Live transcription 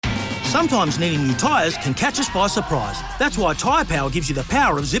Sometimes needing new tyres can catch us by surprise. That's why Tyre Power gives you the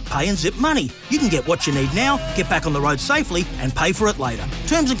power of zip pay and zip money. You can get what you need now, get back on the road safely and pay for it later.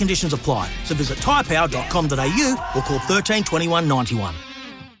 Terms and conditions apply. So visit tyrepower.com.au or call 13 21 91.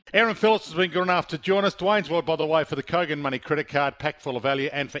 Erin Phillips has been good enough to join us. Dwayne's word, by the way, for the Kogan Money credit card, packed full of value,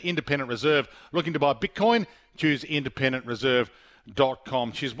 and for Independent Reserve. Looking to buy Bitcoin? Choose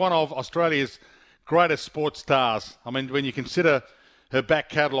independentreserve.com. She's one of Australia's greatest sports stars. I mean, when you consider her back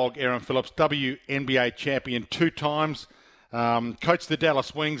catalogue, Erin Phillips, WNBA champion 2 times, coached the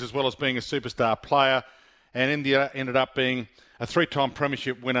Dallas Wings as well as being a superstar player, and India ended up being a 3-time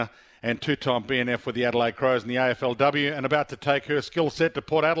premiership winner and 2-time BNF with the Adelaide Crows in the AFLW, and about to take her skill set to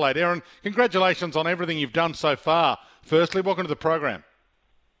Port Adelaide. Erin, congratulations on everything you've done so far. Firstly, welcome to the program.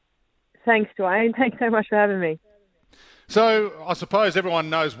 Thanks, Dwayne. Thanks so much for having me. So I suppose everyone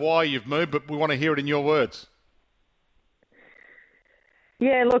knows why you've moved, but we want to hear it in your words.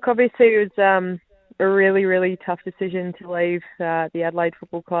 Yeah, look, obviously it was a really, really tough decision to leave the Adelaide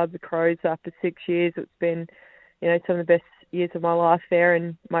Football Club, the Crows, after 6 years. It's been, some of the best years of my life there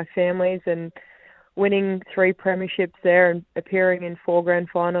and my family's, and winning 3 premierships there and appearing in 4 grand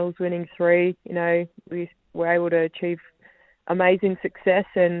finals, winning 3, we were able to achieve amazing success,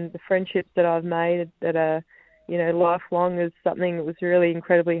 and the friendships that I've made that are, lifelong is something that was really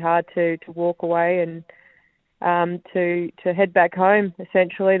incredibly hard to walk away and to head back home,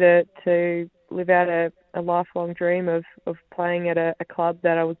 essentially, to live out a lifelong dream of playing at a club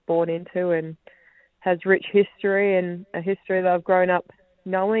that I was born into and has rich history and a history that I've grown up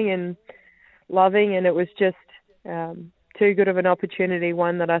knowing and loving, and it was just too good of an opportunity,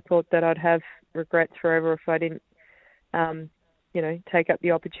 one that I thought that I'd have regrets forever if I didn't, take up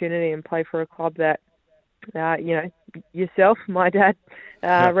the opportunity and play for a club that, yourself, my dad,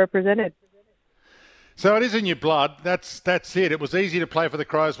 represented. So it is in your blood. That's it. It was easy to play for the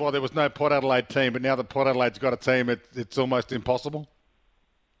Crows while there was no Port Adelaide team, but now that Port Adelaide's got a team, it's almost impossible.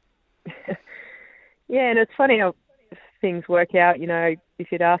 Yeah, and it's funny how things work out.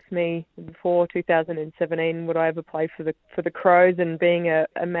 If you'd asked me before 2017, would I ever play for the Crows, and being a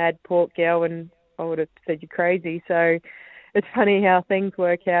mad Port girl, and I would have said you're crazy. So it's funny how things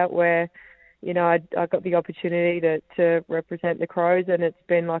work out where, I got the opportunity to represent the Crows, and it's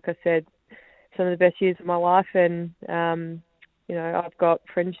been, like I said, some of the best years of my life, and I've got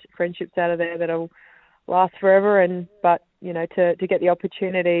friendships out of there that'll last forever. But to get the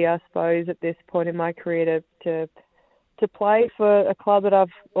opportunity, I suppose, at this point in my career to play for a club that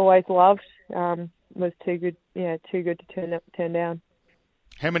I've always loved was too good to turn down.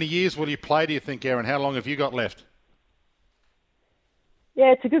 How many years will you play, do you think, Erin? How long have you got left?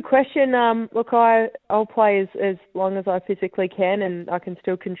 Yeah, it's a good question. Look, I'll play as long as I physically can, and I can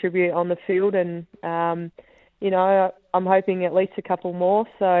still contribute on the field. And I'm hoping at least a couple more.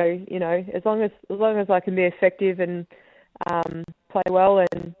 So as long as I can be effective and play well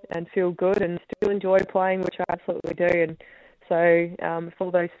and feel good and still enjoy playing, which I absolutely do. And so if all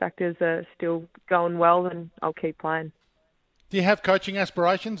those factors are still going well, then I'll keep playing. Do you have coaching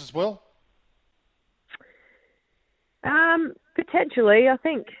aspirations as well? Potentially. I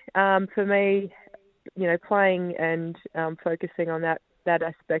think for me, playing and focusing on that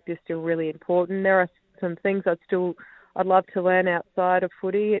aspect is still really important. There are some things I'd love to learn outside of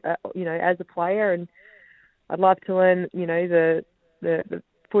footy, as a player, and I'd love to learn, the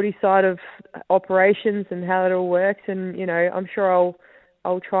footy side of operations and how it all works. And I'm sure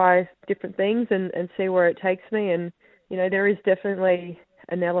I'll try different things and see where it takes me. And there is definitely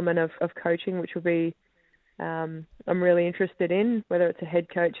an element of coaching which will be I'm really interested in, whether it's a head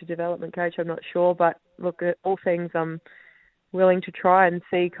coach or development coach, I'm not sure. But look, at all things I'm willing to try and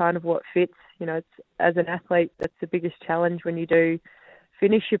see kind of what fits. It's, as an athlete, that's the biggest challenge when you do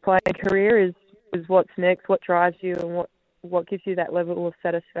finish your playing career is what's next, what drives you, and what gives you that level of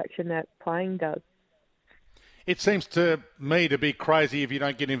satisfaction that playing does. It seems to me to be crazy if you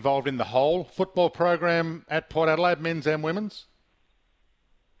don't get involved in the whole football program at Port Adelaide, men's and women's.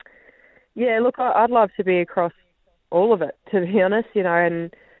 Yeah, look, I'd love to be across all of it, to be honest,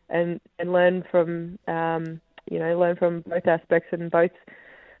 and learn from, learn from both aspects and both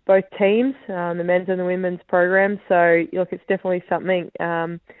teams, the men's and the women's programs. So, look, it's definitely something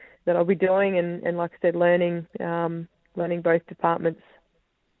that I'll be doing, and like I said, learning both departments.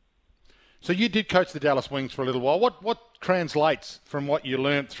 So you did coach the Dallas Wings for a little while. What translates from what you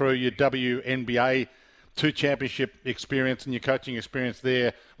learnt through your WNBA 2 championship experience and your coaching experience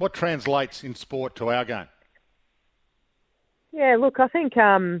there? What translates in sport to our game? Yeah, look, I think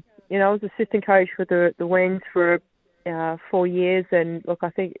I was assistant coach with the Wings for 4 years, and look, I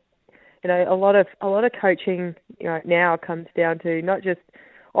think a lot of coaching now comes down to not just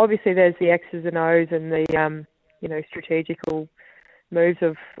obviously there's the X's and O's and the, strategical moves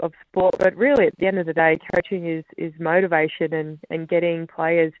of sport, but really at the end of the day, coaching is motivation and getting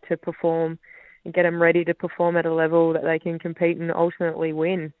players to perform and get them ready to perform at a level that they can compete and ultimately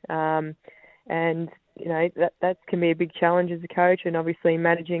win. And that can be a big challenge as a coach, and obviously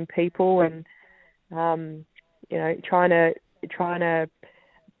managing people and trying to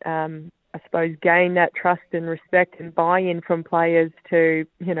I suppose gain that trust and respect and buy-in from players to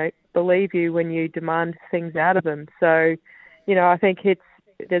believe you when you demand things out of them. So I think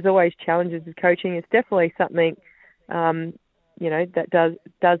there's always challenges with coaching. It's definitely something that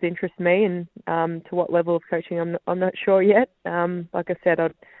does interest me, and to what level of coaching I'm not sure yet. Like I said,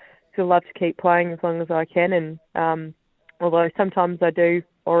 I'd still love to keep playing as long as I can, and although sometimes I do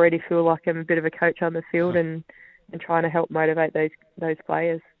already feel like I'm a bit of a coach on the field and trying to help motivate those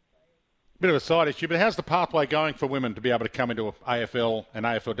players. Bit of a side issue, but how's the pathway going for women to be able to come into AFL and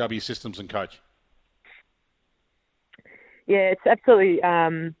AFLW systems and coach? Yeah, it's absolutely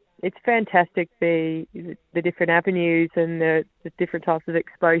it's fantastic, the different avenues and the different types of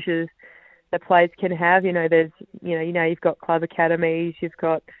exposures that players can have. There's you've got club academies, you've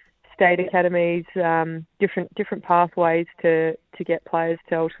got state academies, different pathways to get players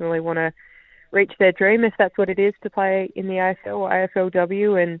to ultimately want to reach their dream, if that's what it is, to play in the AFL or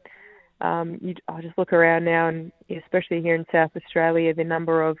AFLW. And I just look around now, and especially here in South Australia, the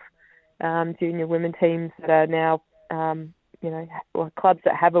number of junior women teams that are now, clubs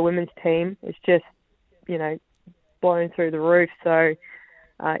that have a women's team is just, blown through the roof. So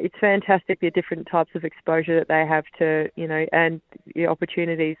it's fantastic, the different types of exposure that they have to, and the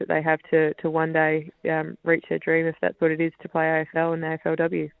opportunities that they have to one day reach their dream, if that's what it is, to play AFL and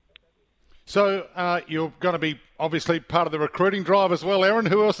AFLW. So you're going to be obviously part of the recruiting drive as well, Erin.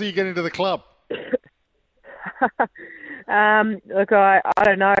 Who else are you getting to the club? Look, I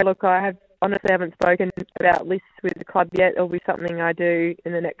don't know. Look, I haven't spoken about lists with the club yet. It'll be something I do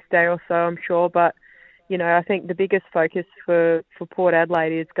in the next day or so, I'm sure. But, I think the biggest focus for Port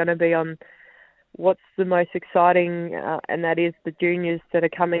Adelaide is going to be on what's the most exciting, and that is the juniors that are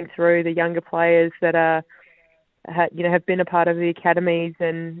coming through, the younger players that have been a part of the academies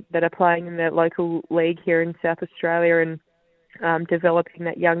and that are playing in the local league here in South Australia, and developing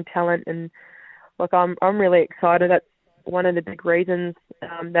that young talent. And look, I'm really excited. That's one of the big reasons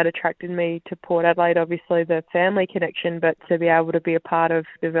that attracted me to Port Adelaide, obviously the family connection, but to be able to be a part of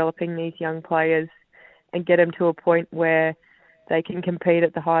developing these young players and get them to a point where they can compete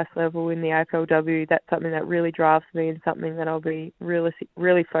at the highest level in the AFLW, that's something that really drives me and something that I'll be really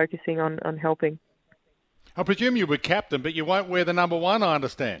focusing on helping. I presume you were captain, but you won't wear the number 1, I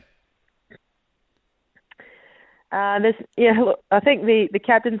understand. Look, I think the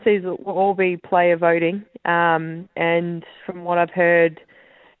captaincies will all be player voting, and from what I've heard,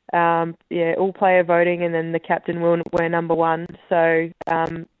 all player voting, and then the captain will wear number 1. So,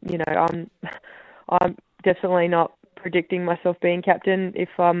 I'm definitely not predicting myself being captain. If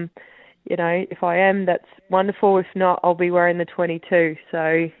if I am, that's wonderful. If not, I'll be wearing the 22.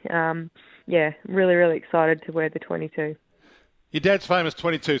 So, really, really excited to wear the 22. Your dad's famous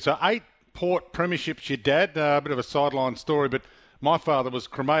 22. So 8 Port premierships, your dad. A bit of a sideline story, but my father was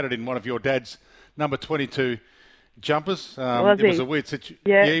cremated in one of your dad's number 22 jumpers. It was a weird situation.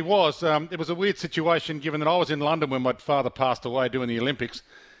 Yeah, he was. It was a weird situation given that I was in London when my father passed away doing the Olympics,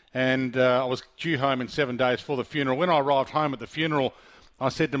 and I was due home in 7 days for the funeral. When I arrived home at the funeral, I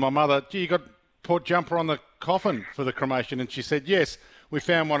said to my mother, "Gee, you got Port jumper on the coffin for the cremation?" And she said, "Yes, we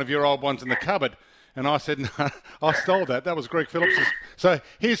found one of your old ones in the cupboard." And I said, "No, I stole that. That was Greg Phillips's." So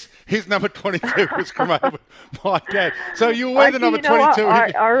his number 22 was cremated with my dad. So you wear the number 22.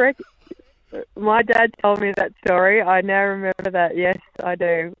 I reckon my dad told me that story. I now remember that. Yes, I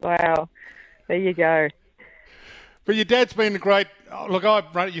do. Wow. There you go. But your dad's been a great... Look,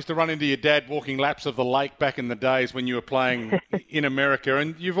 I used to run into your dad walking laps of the lake back in the days when you were playing in America,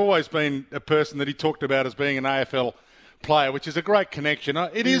 and you've always been a person that he talked about as being an AFL player, which is a great connection.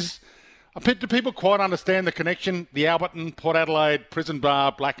 It is... Do people quite understand the connection, the Alberton, Port Adelaide, prison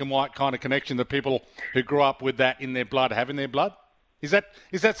bar, black and white kind of connection that people who grew up with that in their blood have in their blood? Is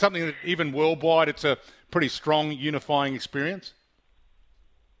that something that even worldwide it's a pretty strong unifying experience?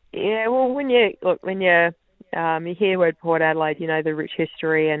 Yeah, well, when you hear the word Port Adelaide, the rich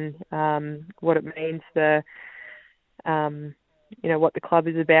history and what it means, what the club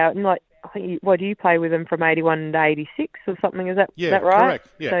is about, and like, I think do you play with them from 81 to 86 or something? Is that right? Correct.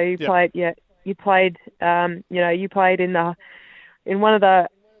 Yeah, so you played in one of the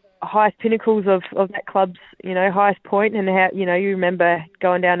highest pinnacles of that club's highest point, and how you remember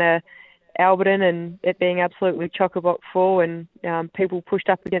going down a Alberton and it being absolutely chock-a-block full, and people pushed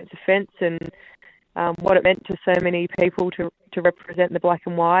up against the fence, and what it meant to so many people to represent the black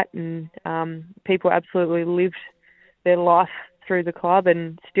and white, and people absolutely lived their life through the club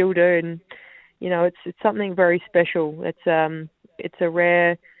and still do. And it's something very special. It's a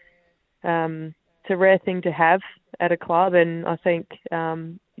rare thing to have at a club, and I think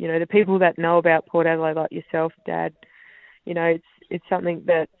the people that know about Port Adelaide, like yourself, Dad, it's something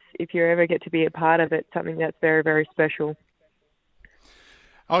that if you ever get to be a part of it, something that's very, very special.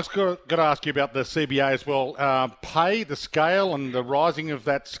 I was going to ask you about the CBA as well. Pay, the scale and the rising of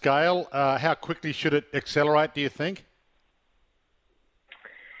that scale, how quickly should it accelerate, do you think?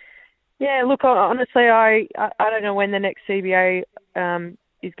 Yeah, look, honestly, I don't know when the next CBA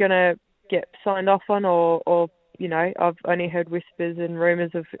is going to get signed off on, or I've only heard whispers and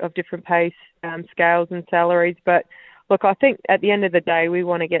rumours of different pay scales and salaries. But look, I think at the end of the day, we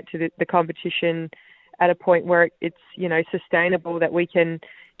want to get to the competition at a point where it's sustainable, that we can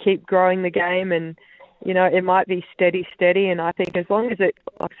keep growing the game, and it might be steady, and I think as long as it,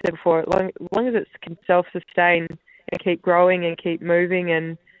 like I said before, as long as it can self-sustain and keep growing and keep moving,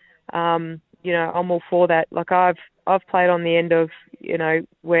 and I'm all for that. Like I've played on the end of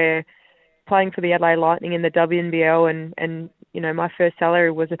where playing for the Adelaide Lightning in the WNBL, and my first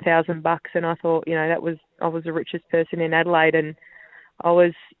salary was $1,000, and I thought I was the richest person in Adelaide, and I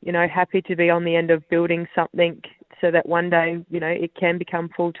was happy to be on the end of building something so that one day it can become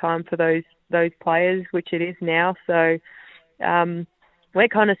full time for those players, which it is now. So we're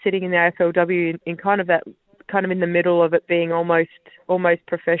kind of sitting in the AFLW in kind of in the middle of it being almost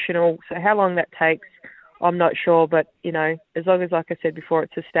professional. So how long that takes, I'm not sure, but as long as, like I said before,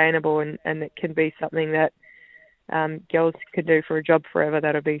 it's sustainable and it can be something that girls can do for a job forever,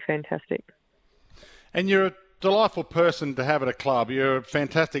 that'll be fantastic. And you're a delightful person to have at a club. You're a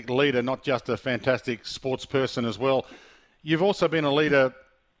fantastic leader, not just a fantastic sports person as well. You've also been a leader,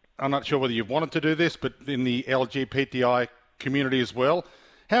 I'm not sure whether you've wanted to do this, but in the LGBTI community as well.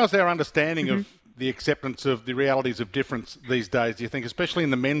 How's our understanding of the acceptance of the realities of difference these days, do you think, especially in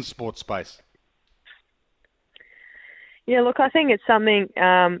the men's sports space? Yeah, look, I think it's something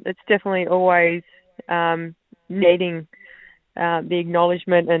that's definitely always needing the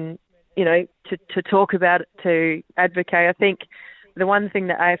acknowledgement and, to talk about it, to advocate. I think the one thing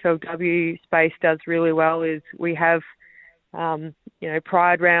that AFLW space does really well is we have,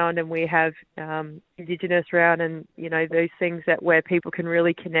 Pride Round, and we have Indigenous Round, and, those things where people can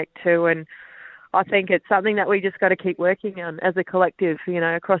really connect to. And I think it's something that we just got to keep working on as a collective,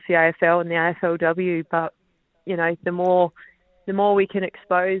 across the AFL and the AFLW. But, the more we can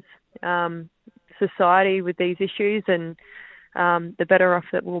expose society with these issues, and the better off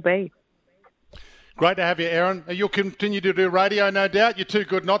that we'll be. Great to have you, Erin. You'll continue to do radio, no doubt. You're too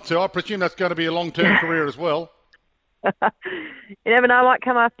good not to. I presume that's going to be a long-term career as well. You never know, I might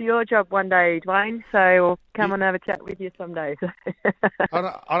come after your job one day, Dwayne, so we'll come and have a chat with you someday.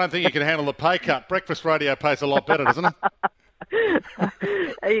 I don't think you can handle the pay cut. Breakfast radio pays a lot better, doesn't it?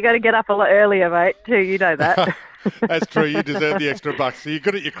 You got to get up a lot earlier, mate, too. You know that. That's true. You deserve the extra bucks. So you're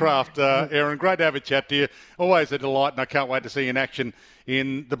good at your craft, Erin. Great to have a chat to you. Always a delight, and I can't wait to see you in action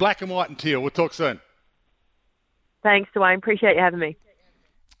in the black and white and teal. We'll talk soon. Thanks, Dwayne. Appreciate you having me.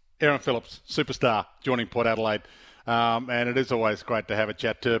 Erin Phillips, superstar, joining Port Adelaide. And it is always great to have a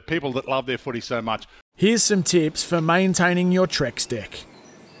chat to people that love their footy so much. Here's some tips for maintaining your Trex deck.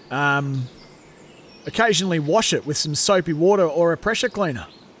 Occasionally wash it with some soapy water or a pressure cleaner.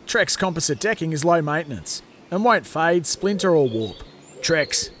 Trex composite decking is low maintenance and won't fade, splinter or warp.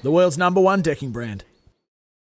 Trex, the world's #1 decking brand.